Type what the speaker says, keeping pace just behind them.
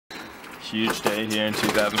huge day here in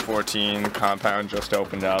 2014. The compound just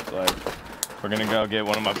opened up. Like, we're gonna go get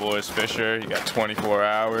one of my boys, Fisher. You got 24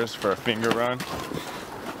 hours for a finger run.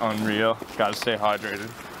 Unreal. Gotta stay hydrated.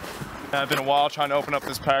 I've been a while trying to open up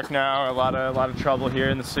this park now. A lot of trouble here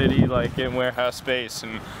in the city, like getting warehouse space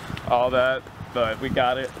and all that. But we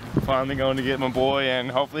got it. Finally going to get my boy, and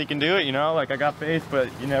hopefully he can do it. You know, like I got faith, but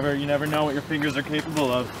you never know what your fingers are capable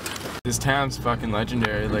of. This town's fucking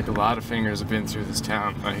legendary. Like a lot of fingers have been through this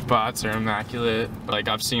town. Like bots are immaculate. Like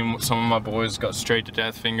I've seen some of my boys go straight to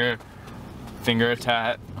death finger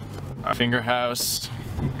tat, finger house.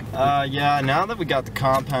 Yeah, now that we got the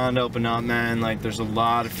compound open up, man, like there's a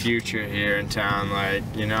lot of future here in town. Like,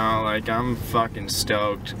 you know, like I'm fucking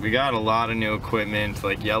stoked. We got a lot of new equipment,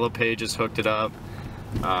 like Yellow Pages hooked it up.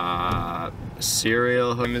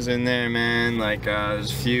 Serial is in there, man. Like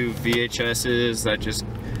there's a few VHSs that just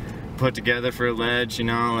put together for a ledge, you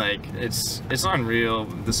know, like it's unreal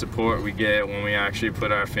the support we get when we actually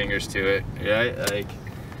put our fingers to it, right? Like,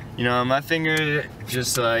 you know, my finger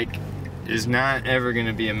just like is not ever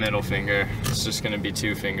gonna be a middle finger. It's just gonna be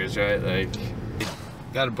two fingers, right? Like,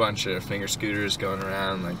 got a bunch of finger scooters going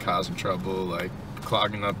around, like causing trouble, like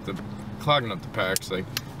clogging up the parks. Like,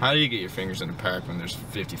 how do you get your fingers in a park when there's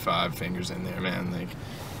 55 fingers in there, man? Like,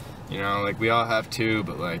 you know, like we all have two,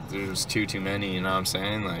 but like there's too many. You know what I'm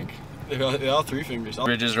saying? Like, they all three fingers.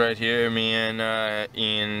 Bridge is right here. Me and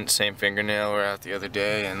Ian, same fingernail, were out the other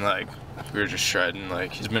day, and like we were just shredding.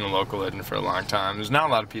 Like, he's been a local legend for a long time. There's not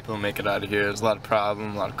a lot of people who make it out of here. There's a lot of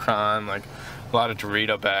problem, a lot of crime, like a lot of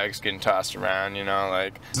Dorito bags getting tossed around, you know.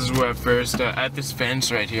 Like, this is where first at this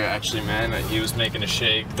fence right here, actually, man, he was making a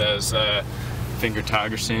shake that was finger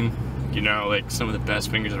tigerson, you know, like some of the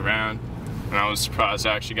best fingers around. And I was surprised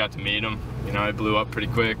I actually got to meet him. You know, he blew up pretty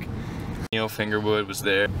quick. Neil Fingerwood was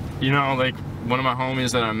there. You know, like one of my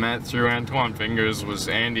homies that I met through Antoine Fingers was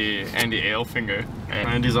Andy Finger. And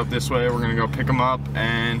Andy's up this way. We're gonna go pick him up,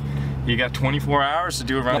 and he got 24 hours to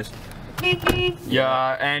do a run.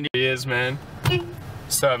 Yeah, Andy is, man.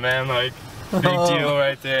 What's up, man? Like, big deal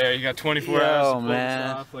right there. You got 24 hours to pull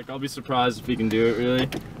this off. Like, I'll be surprised if he can do it, really.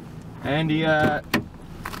 Andy actually,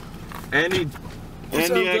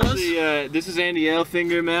 this is Andy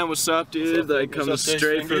Finger, man. What's up, dude? Like, coming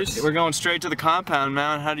straight we're going straight to the compound,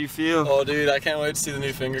 man. How do you feel? Oh, dude, I can't wait to see the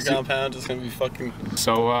new finger compound. It's gonna be fucking.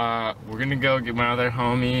 So, we're gonna go get my other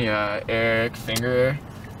homie, Erik Finger,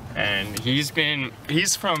 and he's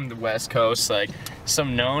from the West Coast, like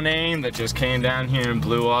some no-name that just came down here and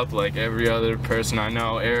blew up like every other person I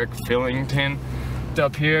know. Eric Fillington,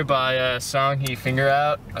 up here by song he Finger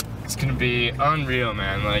Out. It's gonna be unreal,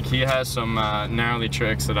 man. Like, he has some gnarly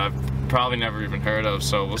tricks that I've probably never even heard of,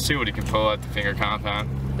 so we'll see what he can pull at the finger compound.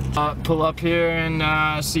 Pull up here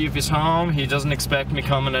and see if he's home. He doesn't expect me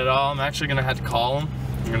coming at all. I'm actually gonna have to call him.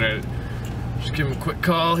 I'm gonna just give him a quick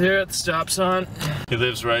call here at the stop sign. He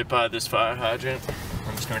lives right by this fire hydrant.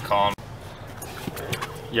 I'm just gonna call him.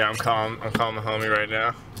 Yeah, I'm calling my homie right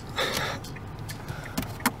now.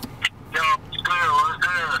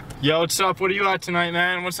 Yo, what's up? What are you at tonight,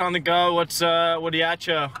 man? What's on the go? What are you at,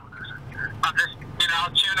 yo? I'm just, you know,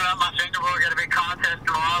 tuning up my finger. We're gonna be contest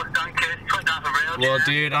tomorrow. Dunk kids putting off a real. Well,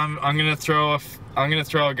 dude, I'm gonna throw a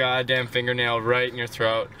goddamn fingernail right in your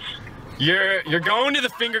throat. You're going to the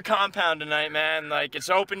finger compound tonight, man. Like,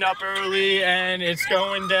 it's opened up early and it's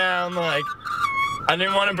going down. Like, I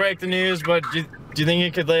didn't want to break the news, but do you think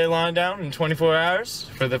you could lay a line down in 24 hours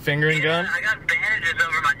for the fingering gun? I got bandages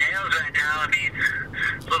over my nails right now. I mean,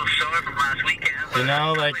 a little sore from last weekend. You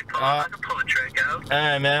know, like, I can pull a trick out.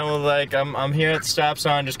 Alright, man. Well, like, I'm here at the stop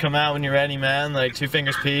sign. Just come out when you're ready, man. Like, 2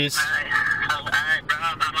 fingers piece. Alright, bro.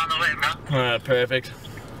 I'm on the way, bro. Alright, perfect.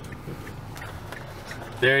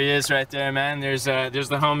 There he is, right there, man. There's the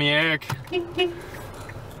homie Eric.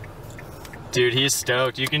 Dude, he's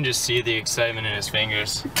stoked. You can just see the excitement in his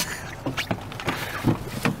fingers.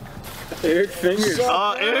 Erik Fingers.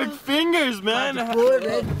 Oh, Erik Fingers, man.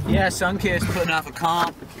 Yeah, Sunkist putting off a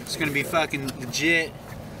comp. It's gonna be fucking legit.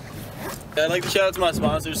 I'd like to shout out to my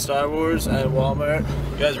sponsors, Star Wars and Walmart.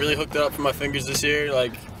 You guys really hooked it up for my fingers this year.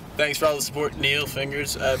 Like, thanks for all the support, Neil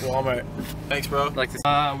Fingers at Walmart. Thanks, bro.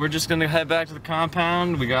 We're just gonna head back to the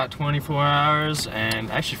compound. We got 24 hours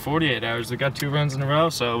and actually 48 hours. We got 2 runs in a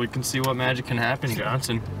row, so we can see what magic can happen,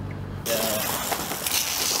 Johnson. Yeah.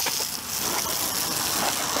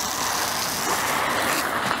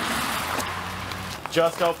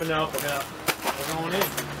 Just opened up. We're going in. We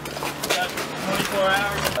got 24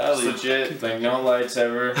 hours. That's legit. Like, no lights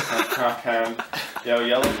ever. Compound. Yo,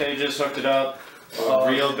 Yellow Pages hooked it up.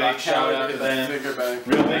 Real big shout out to them.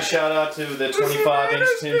 Real big shout out to the 25-inch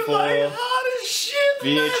tinfoil. Hot as shit.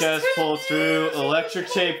 VHS pulled through, electric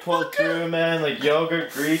tape pulled through, man, like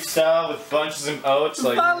yogurt Greek style with bunches of oats.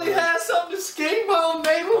 Like finally has something to skateball,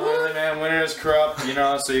 neighborhood. man, winter is corrupt, you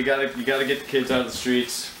know, so you gotta get the kids out of the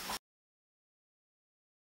streets.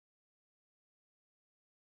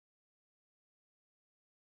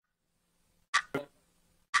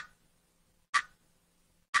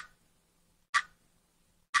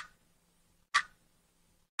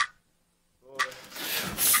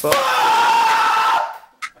 Fuck.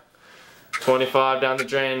 25 down the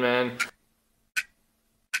drain, man.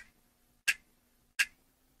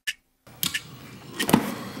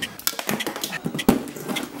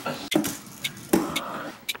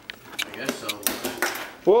 I guess so.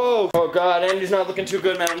 Whoa! Oh god, Andy's not looking too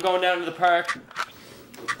good, man. I'm going down to the park.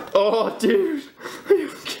 Oh, dude. Are you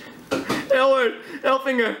okay?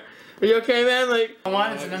 Finger. Are you okay, man? Like,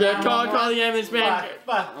 yeah, call the ambulance, man.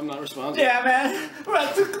 I'm not responsible. Yeah, man.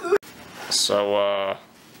 So,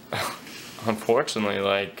 unfortunately,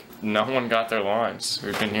 like, no one got their lawns.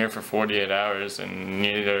 We've been here for 48 hours, and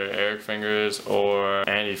neither Erik Fingers or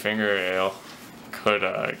Andy Finger Ale could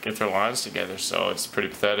get their lawns together, so it's pretty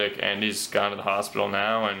pathetic. Andy's gone to the hospital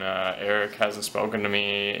now, and Erik hasn't spoken to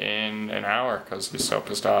me in an hour because he's so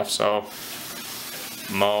pissed off. So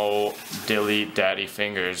Mo Dilly Daddy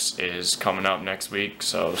Fingers is coming up next week,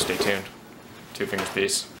 so stay tuned. 2 fingers,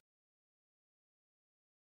 peace.